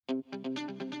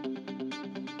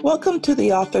Welcome to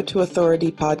the Author to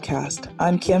Authority podcast.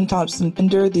 I'm Kim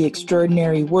Thompson-Pinder, the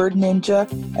extraordinary word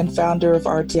ninja and founder of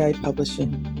RTI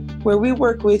Publishing, where we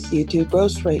work with you to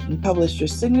ghostwrite and publish your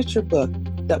signature book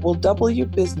that will double your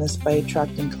business by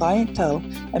attracting clientele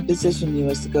and position you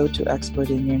as the go-to expert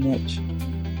in your niche.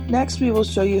 Next, we will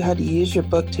show you how to use your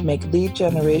book to make lead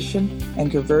generation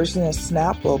and conversion a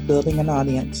snap while building an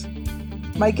audience.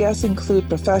 My guests include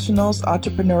professionals,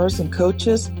 entrepreneurs, and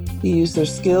coaches who use their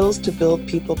skills to build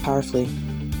people powerfully.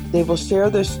 They will share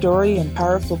their story and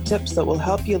powerful tips that will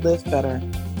help you live better.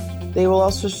 They will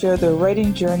also share their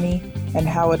writing journey and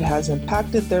how it has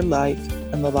impacted their life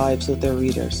and the lives of their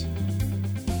readers.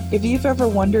 If you've ever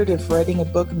wondered if writing a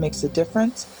book makes a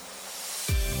difference,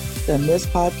 then this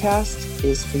podcast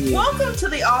is for you. Welcome to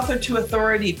the Author to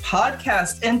Authority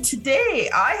podcast. And today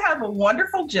I have a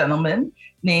wonderful gentleman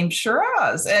named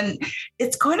Shiraz. And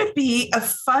it's going to be a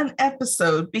fun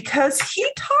episode because he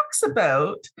talks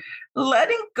about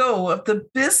letting go of the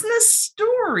business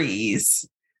stories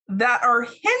that are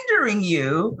hindering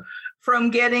you from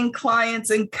getting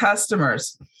clients and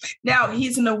customers. Now,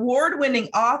 he's an award-winning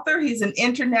author. He's an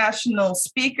international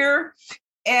speaker.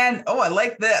 And, I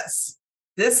like this.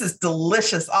 This is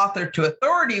delicious Author to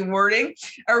Authority wording,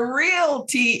 a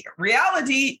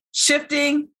reality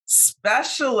shifting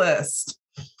specialist.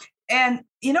 And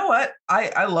you know what?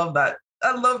 I love that.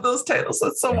 I love those titles.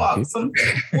 That's so awesome.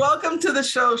 Welcome to the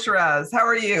show, Shiraz. How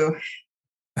are you?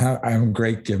 I'm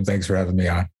great, Kim. Thanks for having me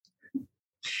on.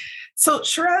 So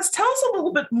Shiraz, tell us a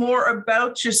little bit more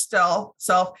about yourself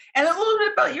and a little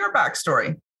bit about your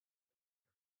backstory.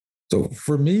 So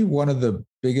for me, one of the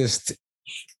biggest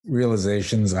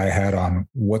realizations I had on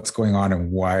what's going on and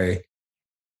why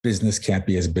business can't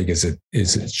be as big as it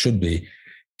should be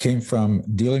came from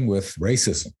dealing with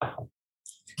racism.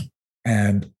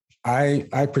 And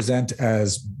I present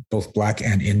as both Black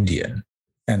and Indian.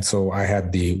 And so I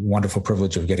had the wonderful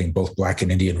privilege of getting both Black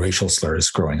and Indian racial slurs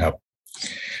growing up.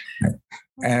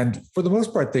 And for the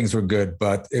most part, things were good,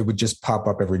 but it would just pop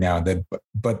up every now and then.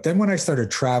 But then when I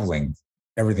started traveling,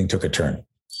 everything took a turn.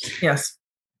 Yes.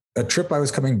 A trip I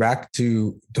was coming back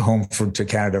to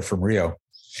Canada from Rio,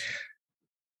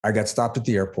 I got stopped at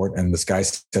the airport and this guy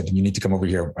said, "You need to come over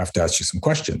here. I have to ask you some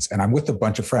questions." And I'm with a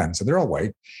bunch of friends and they're all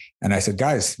white. And I said,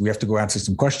 "Guys, we have to go answer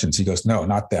some questions." He goes, "No,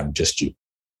 not them, just you."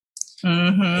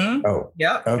 Mm-hmm. Oh,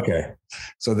 yeah. Okay.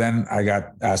 So then I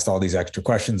got asked all these extra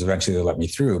questions. Eventually they let me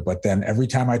through. But then every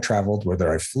time I traveled,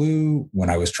 whether I flew,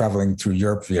 when I was traveling through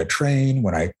Europe via train,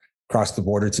 when I crossed the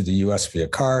border to the US via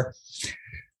car,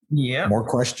 more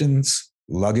questions,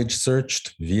 luggage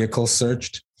searched, vehicle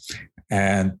searched.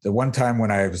 And the one time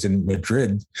when I was in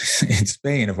Madrid, in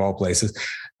Spain, of all places,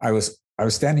 I was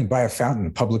standing by a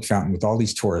public fountain with all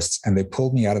these tourists, and they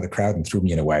pulled me out of the crowd and threw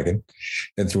me in a wagon,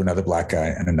 then threw another Black guy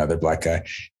and another Black guy.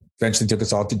 Eventually took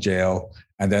us all to jail.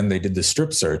 And then they did the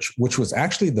strip search, which was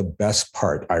actually the best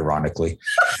part, ironically.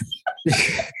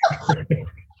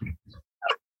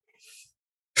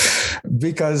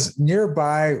 Because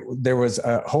nearby there was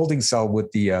a holding cell with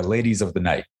the ladies of the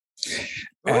night.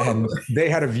 And they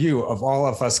had a view of all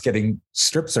of us getting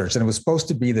strip searched. And it was supposed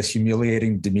to be this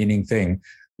humiliating, demeaning thing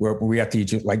where we had to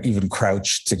even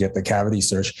crouch to get the cavity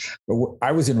search. But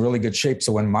I was in really good shape.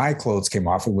 So when my clothes came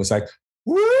off, it was like,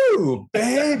 "Woo,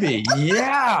 baby.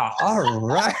 Yeah. All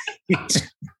right."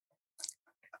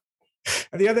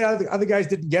 And the other guys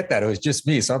didn't get that. It was just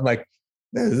me. So I'm like,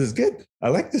 "This is good. I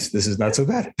like this. This is not so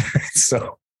bad."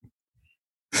 So.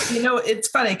 It's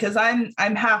funny because I'm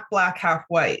half Black, half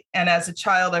white. And as a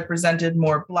child, I presented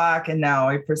more Black and now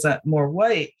I present more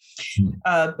white.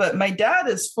 But my dad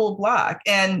is full Black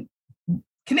and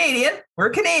Canadian.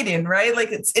 We're Canadian, right? Like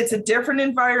it's a different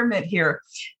environment here.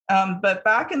 But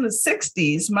back in the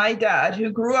 60s, my dad, who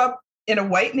grew up in a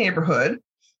white neighborhood,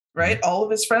 right? All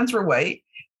of his friends were white.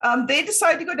 They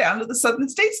decided to go down to the Southern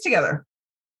States together.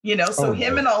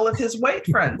 Him and all of his white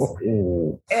friends.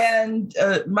 And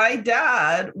my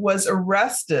dad was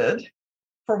arrested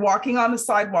for walking on the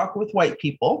sidewalk with white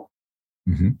people.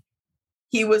 Mm-hmm.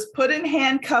 He was put in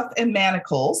handcuffs and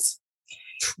manacles.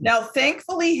 Now,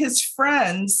 thankfully, his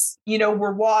friends,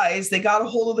 were wise. They got a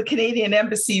hold of the Canadian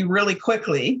embassy really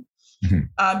quickly.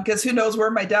 Because who knows where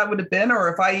my dad would have been or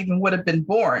if I even would have been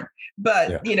born.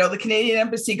 But, the Canadian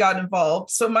embassy got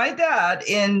involved. So my dad,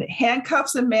 in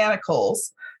handcuffs and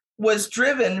manacles, was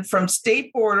driven from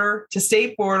state border to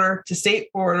state border to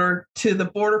state border to the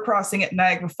border crossing at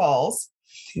Niagara Falls.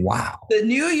 Wow. The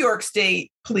New York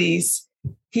State Police,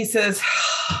 he says,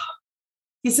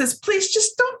 please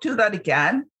just don't do that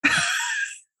again.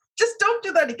 just don't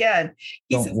do that again.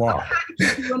 He Don't says, walk. I'm trying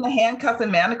to keep you in the handcuff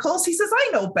and manacles. He says, I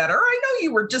know better. I know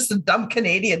you were just a dumb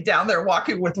Canadian down there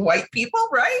walking with white people,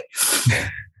 right?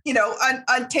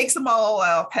 And takes them all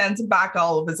out, hands him back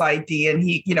all of his ID. And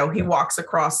he walks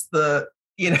across the,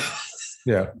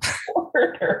 Yeah.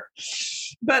 border.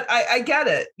 But I get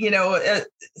it,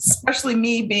 especially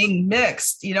me being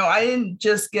mixed, I didn't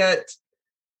just get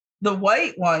the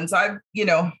white ones. I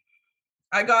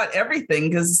got everything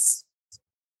because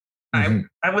I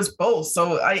was both.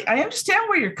 So I understand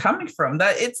where you're coming from,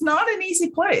 that it's not an easy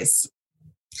place.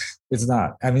 It's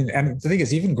not. I mean, and the thing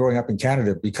is, even growing up in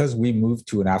Canada, because we moved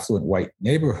to an affluent white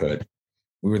neighborhood,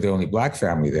 we were the only Black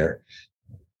family there.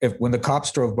 When the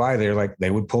cops drove by, they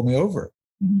would pull me over.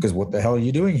 Because what the hell are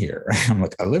you doing here? I'm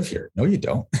like, I live here. No, you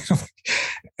don't.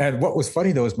 And what was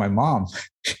funny, though, is my mom,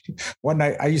 one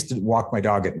night, I used to walk my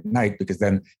dog at night because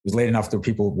then it was late enough that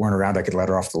people weren't around. I could let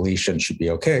her off the leash and she'd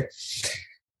be okay.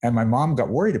 And my mom got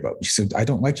worried about me. She said, I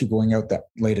don't like you going out that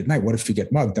late at night. What if you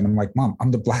get mugged? And I'm like, Mom,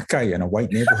 I'm the Black guy in a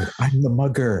white neighborhood. I'm the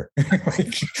mugger.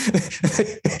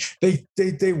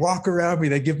 They walk around me.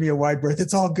 They give me a wide berth.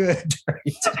 It's all good.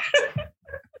 Right?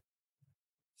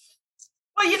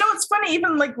 Well, it's funny,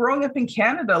 even like growing up in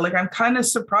Canada, like I'm kind of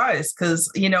surprised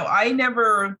because, I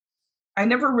never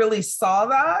really saw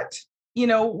that,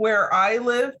 where I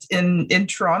lived in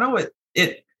Toronto,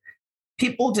 it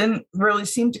people didn't really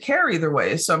seem to care either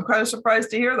way. So I'm kind of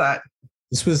surprised to hear that.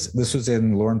 This was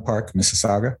in Lorne Park,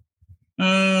 Mississauga.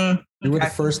 Okay. We were the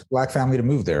first Black family to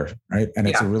move there, right? And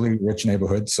it's a really rich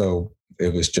neighborhood. So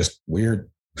it was just weird.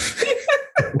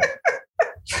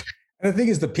 And the thing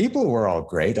is, the people were all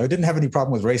great. I didn't have any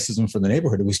problem with racism from the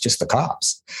neighborhood. It was just the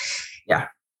cops. Yeah.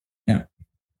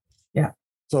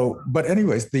 So, but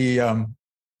anyways,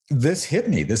 this hit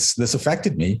me. This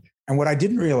affected me. And what I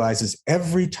didn't realize is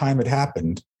every time it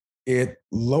happened, it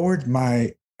lowered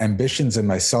my ambitions and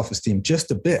my self-esteem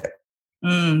just a bit.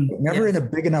 Never in a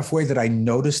big enough way that I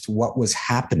noticed what was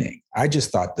happening. I just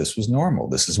thought this was normal.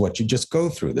 This is what you just go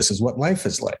through. This is what life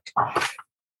is like.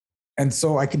 And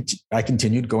so I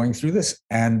continued going through this,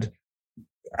 and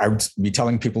I would be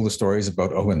telling people the stories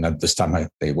about, and then this time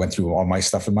they went through all my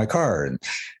stuff in my car.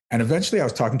 And eventually I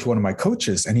was talking to one of my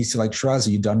coaches, and he said, like, Shiraz,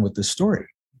 are you done with this story?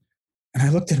 And I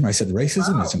looked at him, I said,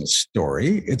 racism isn't a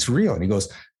story, it's real. And he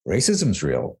goes, racism's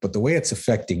real, but the way it's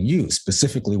affecting you,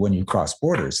 specifically when you cross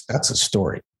borders, that's a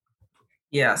story.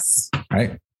 Yes.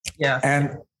 Right? Yeah.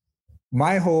 And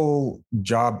my whole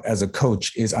job as a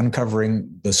coach is uncovering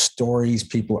the stories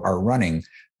people are running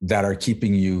that are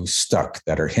keeping you stuck,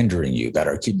 that are hindering you, that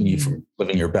are keeping you from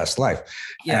living your best life.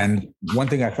 Yeah. And one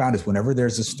thing I found is whenever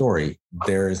there's a story,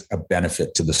 there's a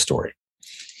benefit to the story.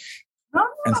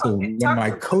 And so when my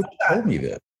coach told me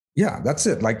that, that's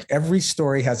it. Like every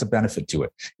story has a benefit to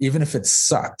it. Even if it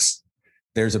sucks,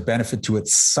 there's a benefit to it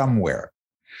somewhere.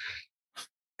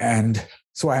 And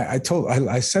so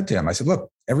I said to him, I said,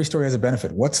 look, every story has a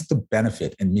benefit. What's the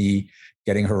benefit in me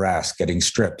getting harassed, getting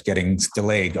stripped, getting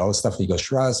delayed, all this stuff? He goes,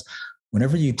 Shiraz,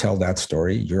 whenever you tell that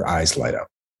story, your eyes light up.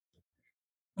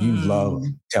 You love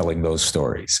telling those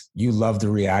stories. You love the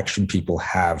reaction people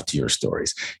have to your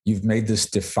stories. You've made this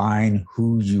define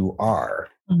who you are.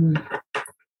 And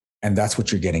that's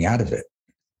what you're getting out of it.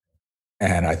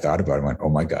 And I thought about it and went, oh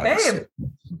my God. Hey,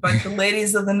 a bunch of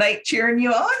ladies of the night cheering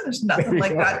you on. There's nothing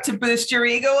like that to boost your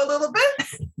ego a little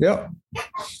bit. Yep.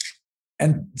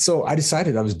 And so I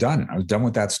decided I was done. I was done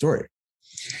with that story.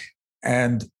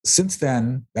 And since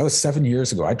then, that was 7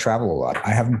 years ago. I travel a lot. I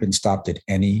haven't been stopped at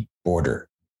any border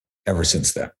ever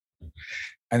since then.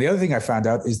 And the other thing I found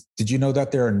out is, did you know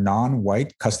that there are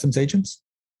non-white customs agents?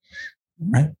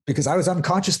 Right? Because I was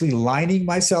unconsciously lining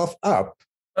myself up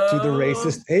to the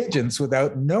racist agents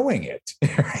without knowing it.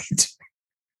 Right?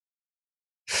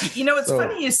 It's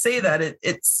funny you say that.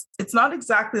 It's not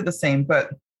exactly the same, but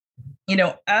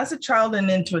as a child and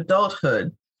into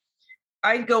adulthood,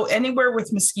 I'd go anywhere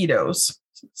with mosquitoes.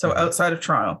 So outside of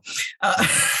Toronto,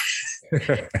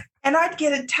 and I'd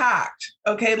get attacked.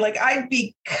 Okay. Like I'd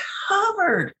be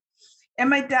covered. And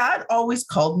my dad always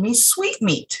called me sweet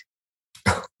meat.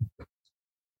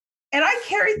 And I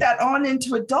carried that on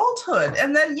into adulthood.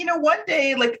 And then, one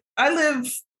day, like I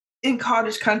live in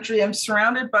cottage country. I'm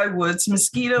surrounded by woods.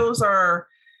 Mosquitoes are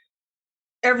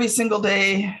every single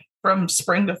day from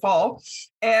spring to fall.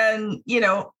 And,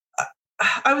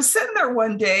 I was sitting there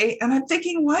one day and I'm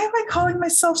thinking, why am I calling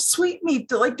myself sweetmeat?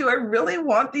 Do I really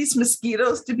want these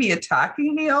mosquitoes to be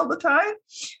attacking me all the time?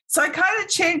 So I kind of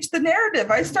changed the narrative.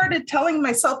 I started telling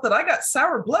myself that I got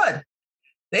sour blood.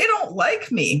 They don't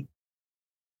like me.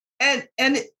 And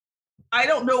I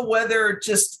don't know whether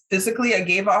just physically I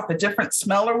gave off a different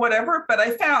smell or whatever, but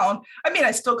I found,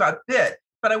 I still got bit,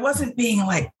 but I wasn't being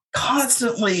like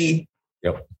constantly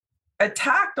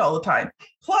attacked all the time.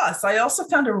 Plus, I also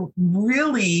found a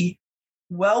really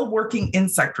well-working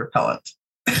insect repellent.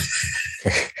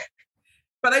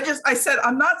 But I said,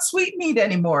 I'm not sweet meat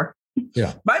anymore.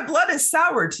 Yeah. My blood is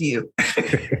sour to you.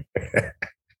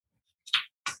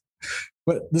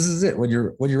 But this is it. When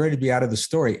you're ready to be out of the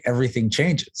story, everything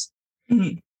changes.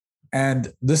 Mm-hmm.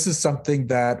 And this is something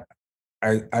that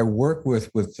I work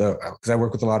with because I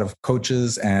work with a lot of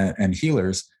coaches and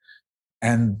healers,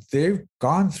 and they've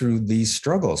gone through these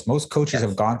struggles. Most coaches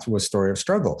have gone through a story of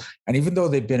struggle. And even though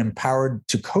they've been empowered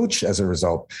to coach as a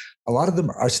result, a lot of them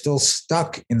are still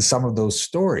stuck in some of those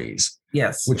stories.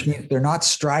 Yes. Which means they're not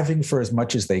striving for as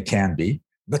much as they can be,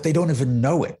 but they don't even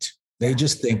know it. They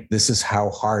just think this is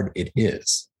how hard it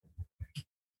is.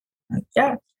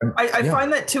 Yeah. I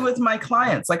find that too with my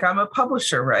clients. Like, I'm a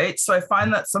publisher, right? So I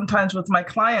find that sometimes with my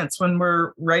clients when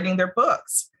we're writing their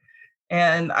books,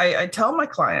 and I tell my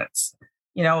clients,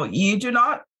 we're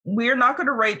not going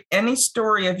to write any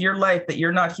story of your life that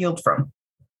you're not healed from.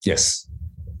 Yes.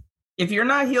 If you're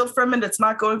not healed from it, it's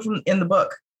not going from in the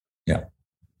book. Yeah.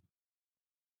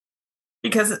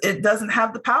 Because it doesn't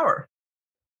have the power.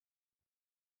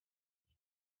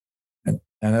 And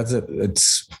that's it.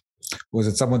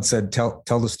 Someone said, tell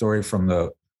the story from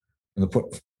the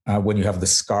when you have the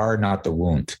scar, not the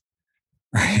wound.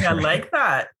 Right? I like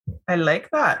that.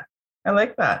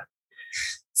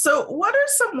 So what are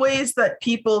some ways that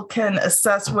people can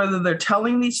assess whether they're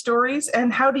telling these stories,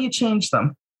 and how do you change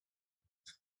them?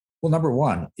 Well, number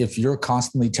one, if you're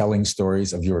constantly telling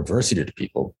stories of your adversity to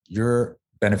people, you're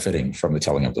benefiting from the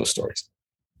telling of those stories.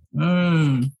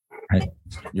 Right?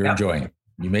 You're enjoying it.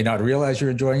 You may not realize you're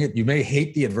enjoying it. You may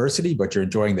hate the adversity, but you're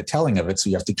enjoying the telling of it. So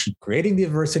you have to keep creating the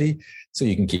adversity so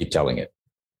you can keep telling it.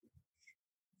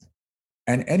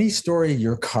 And any story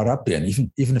you're caught up in,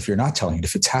 even if you're not telling it,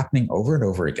 if it's happening over and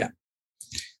over again,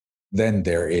 then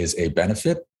there is a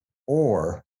benefit,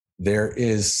 or there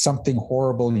is something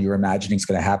horrible you're imagining is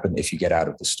going to happen if you get out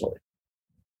of the story.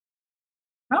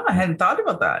 Oh, I hadn't thought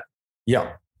about that.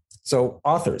 Yeah. So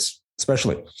authors,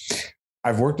 especially,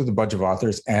 I've worked with a bunch of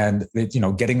authors, and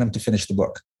getting them to finish the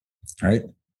book. Right?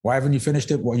 Why haven't you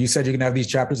finished it? Well, you said you're going to have these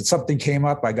chapters. Something came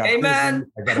up. I got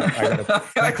Amen. Busy. I got a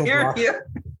I hear block, you.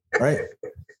 Right?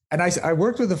 And I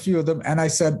worked with a few of them, and I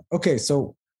said, okay,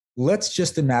 so let's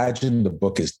just imagine the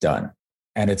book is done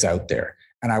and it's out there.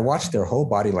 And I watched their whole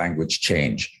body language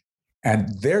change. And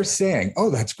they're saying, oh,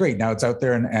 that's great. Now it's out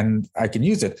there and I can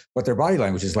use it. But their body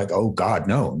language is like, oh God,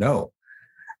 no.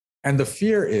 And the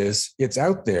fear is, it's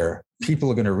out there.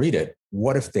 People are going to read it.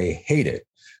 What if they hate it?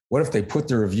 What if they put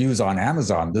the reviews on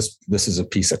Amazon? This is a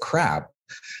piece of crap.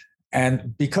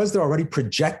 And because they're already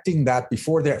projecting that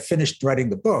before they're finished writing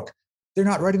the book, they're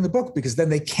not writing the book, because then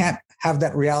they can't have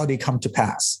that reality come to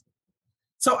pass.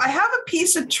 So I have a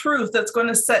piece of truth that's going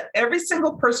to set every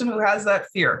single person who has that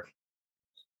fear.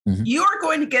 Mm-hmm. You are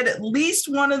going to get at least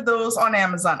one of those on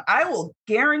Amazon. I will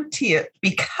guarantee it,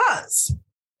 because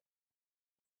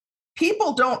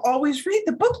people don't always read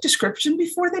the book description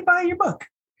before they buy your book.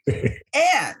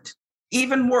 And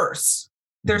even worse,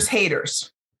 there's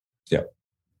haters. Yeah.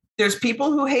 There's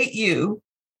people who hate you,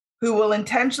 who will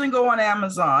intentionally go on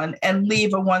Amazon and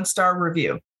leave a 1-star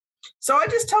review. So I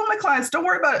just tell my clients, don't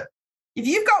worry about it. If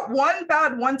you've got one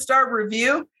bad 1-star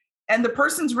review and the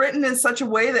person's written in such a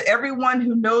way that everyone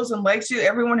who knows and likes you,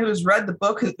 everyone who has read the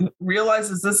book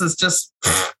realizes this is just,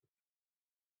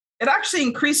 it actually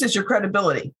increases your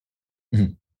credibility.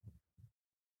 Mm-hmm.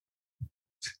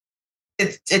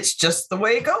 It's just the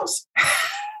way it goes.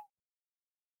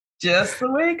 Just the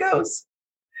way it goes.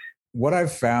 What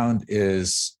I've found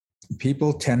is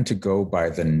people tend to go by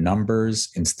the numbers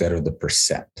instead of the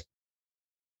percent.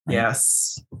 Right?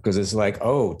 Yes. Because it's like,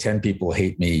 oh, 10 people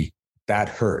hate me. That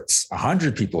hurts.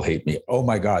 100 people hate me. Oh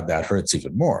my God, that hurts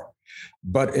even more.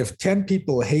 But if 10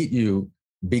 people hate you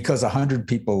because 100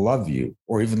 people love you,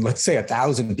 or even let's say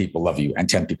 1,000 people love you and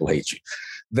 10 people hate you,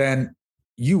 then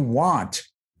you want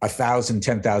 1,000,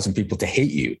 10,000 people to hate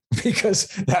you, because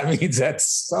that means that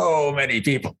so many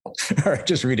people are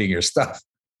just reading your stuff.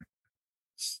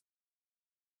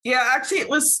 Yeah, actually,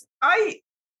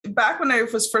 back when I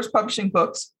was first publishing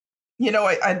books,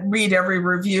 I'd read every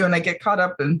review and I get caught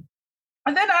up and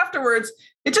then afterwards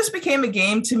it just became a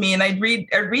game to me, and I'd read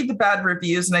the bad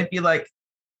reviews and I'd be like,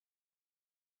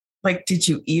 did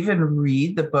you even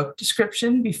read the book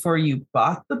description before you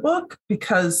bought the book?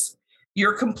 Because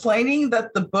you're complaining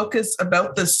that the book is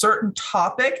about this certain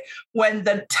topic when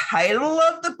the title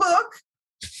of the book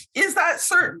is that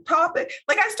certain topic.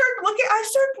 Like I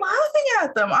started laughing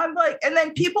at them. I'm like, and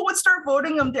then people would start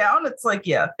voting them down. It's like,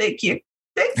 yeah, thank you.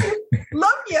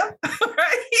 Love you.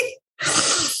 Right.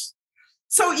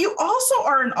 So you also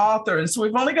are an author. And so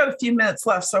we've only got a few minutes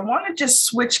left. So I want to just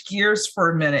switch gears for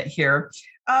a minute here.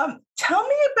 Tell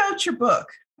me about your book.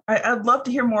 I'd love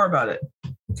to hear more about it.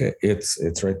 Okay.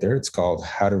 It's right there. It's called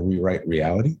How to Rewrite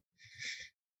Reality.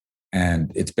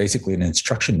 And it's basically an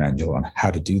instruction manual on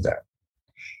how to do that.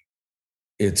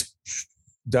 It's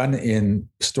done in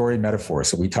story metaphor.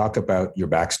 So we talk about your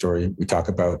backstory. We talk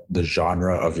about the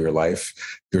genre of your life,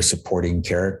 your supporting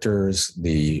characters,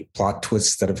 the plot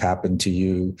twists that have happened to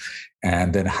you,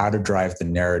 and then how to drive the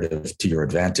narrative to your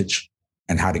advantage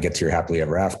and how to get to your happily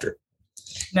ever after.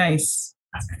 Nice.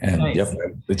 And nice. Yep,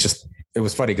 it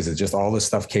was funny because it just all this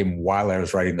stuff came while I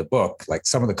was writing the book. Like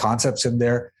some of the concepts in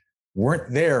there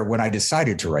weren't there when I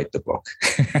decided to write the book.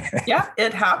 Yeah,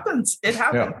 it happens.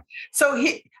 Yeah. So I'm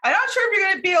not sure if you're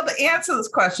going to be able to answer this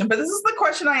question, but this is the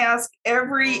question I ask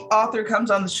every author who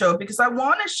comes on the show, because I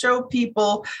want to show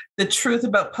people the truth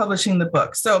about publishing the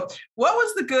book. So what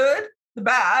was the good, the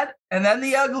bad, and then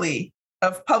the ugly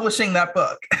of publishing that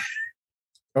book?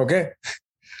 Okay.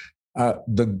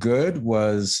 The good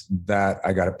was that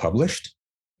I got it published.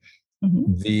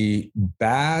 Mm-hmm. The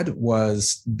bad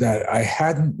was that I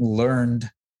hadn't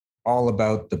learned all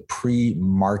about the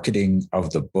pre-marketing of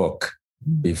the book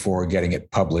before getting it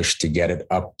published to get it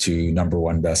up to number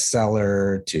one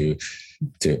bestseller, to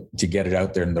get it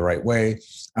out there in the right way.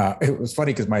 It was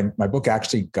funny because my book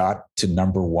actually got to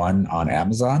number one on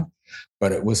Amazon,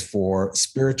 but it was for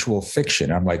spiritual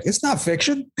fiction. I'm like, it's not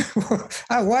fiction.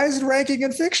 Why is it ranking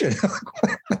in fiction?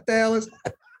 What the hell is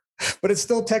that? But it's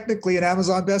still technically an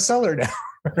Amazon bestseller now.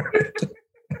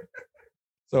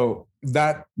 So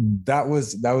that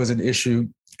was an issue.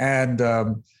 And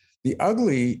the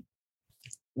ugly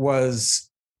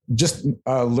was just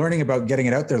learning about getting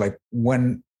it out there. Like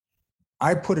when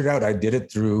I put it out, I did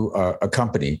it through a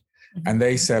company, and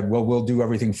they said, well, we'll do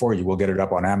everything for you. We'll get it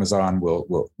up on Amazon.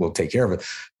 We'll take care of it.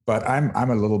 But I'm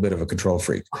a little bit of a control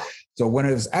freak. So when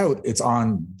it was out, it's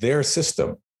on their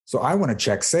system. So I want to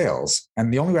check sales.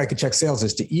 And the only way I could check sales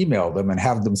is to email them and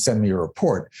have them send me a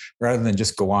report rather than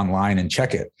just go online and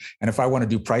check it. And if I want to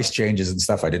do price changes and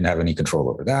stuff, I didn't have any control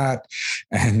over that.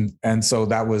 And so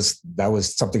that was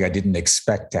something I didn't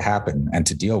expect to happen and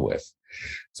to deal with.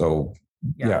 So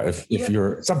if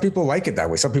you're, some people like it that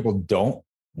way. Some people don't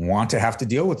want to have to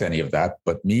deal with any of that.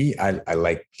 But me, I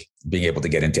like being able to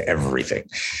get into everything.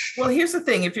 Well, here's the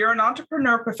thing. If you're an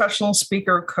entrepreneur, professional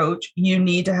speaker, coach, you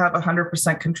need to have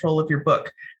 100% control of your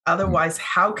book. Otherwise,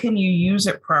 how can you use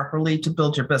it properly to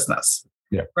build your business?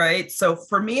 Yeah. Right. So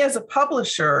for me as a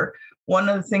publisher, one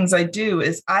of the things I do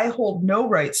is I hold no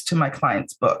rights to my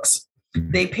clients' books.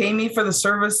 Mm-hmm. They pay me for the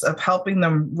service of helping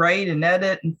them write and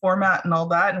edit and format and all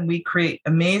that. And we create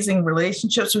amazing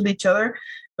relationships with each other.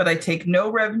 But I take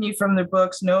no revenue from their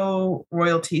books, no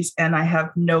royalties, and I have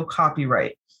no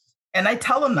copyright. And I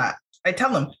tell them that. I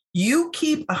tell them, you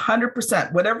keep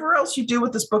 100%. Whatever else you do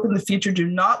with this book in the future, do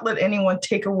not let anyone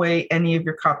take away any of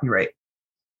your copyright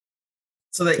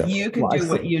so that you can do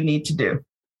what you need to do.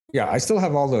 Yeah, I still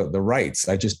have all the rights.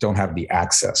 I just don't have the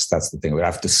access. That's the thing. We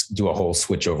have to do a whole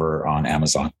switch over on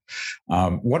Amazon.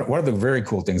 One of the very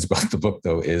cool things about the book,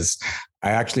 though, is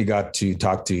I actually got to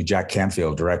talk to Jack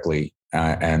Canfield directly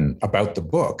and about the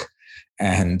book.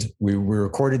 And we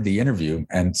recorded the interview.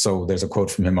 And so there's a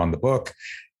quote from him on the book.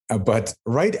 But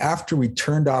right after we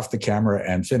turned off the camera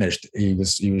and finished, he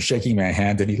was shaking my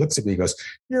hand and he looks at me, he goes,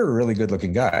 "You're a really good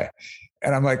looking guy."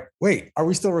 And I'm like, wait, are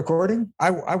we still recording?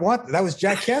 That was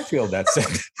Jack Canfield that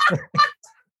said.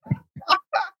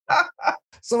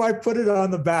 So I put it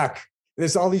on the back.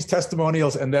 There's all these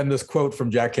testimonials and then this quote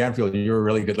from Jack Canfield, "You're a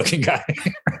really good looking guy."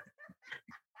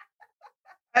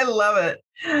 I love it.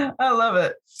 I love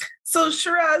it. So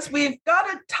Shiraz, we've got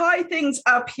to tie things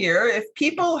up here. If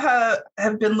people have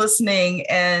been listening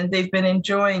and they've been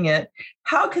enjoying it,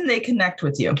 how can they connect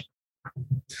with you?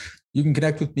 You can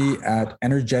connect with me at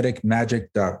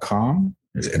energeticmagic.com.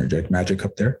 There's Energetic Magic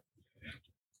up there.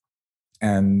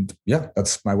 And yeah,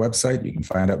 that's my website. You can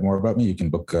find out more about me. You can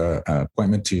book an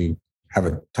appointment to have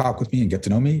a talk with me and get to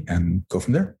know me and go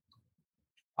from there.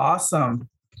 Awesome.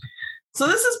 So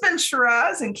this has been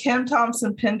Shiraz and Kim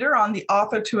Thompson-Pinder on the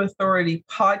Author to Authority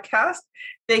podcast.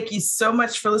 Thank you so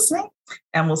much for listening,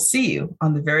 and we'll see you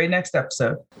on the very next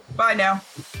episode. Bye now.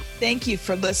 Thank you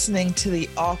for listening to the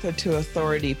Author to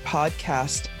Authority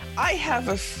podcast. I have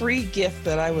a free gift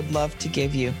that I would love to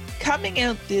give you. Coming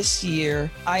out this year,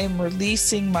 I am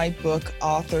releasing my book,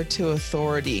 Author to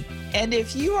Authority. And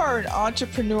if you are an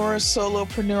entrepreneur,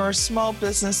 solopreneur, small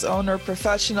business owner,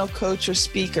 professional coach, or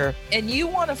speaker, and you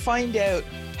want to find out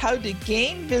how to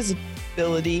gain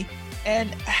visibility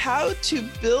and how to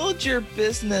build your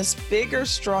business bigger,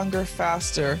 stronger,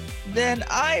 faster, then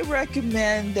I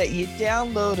recommend that you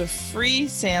download a free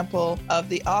sample of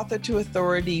the Author to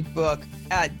Authority book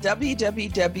at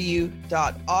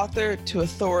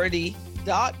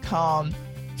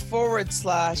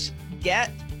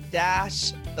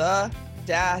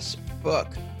www.authortoauthority.com/get-the-book.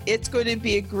 It's going to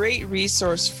be a great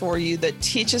resource for you that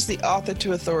teaches the Author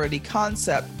to Authority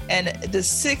concept and the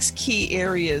 6 key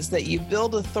areas that you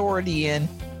build authority in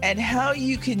and how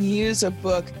you can use a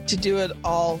book to do it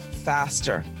all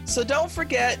faster. So don't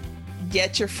forget,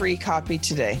 get your free copy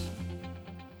today.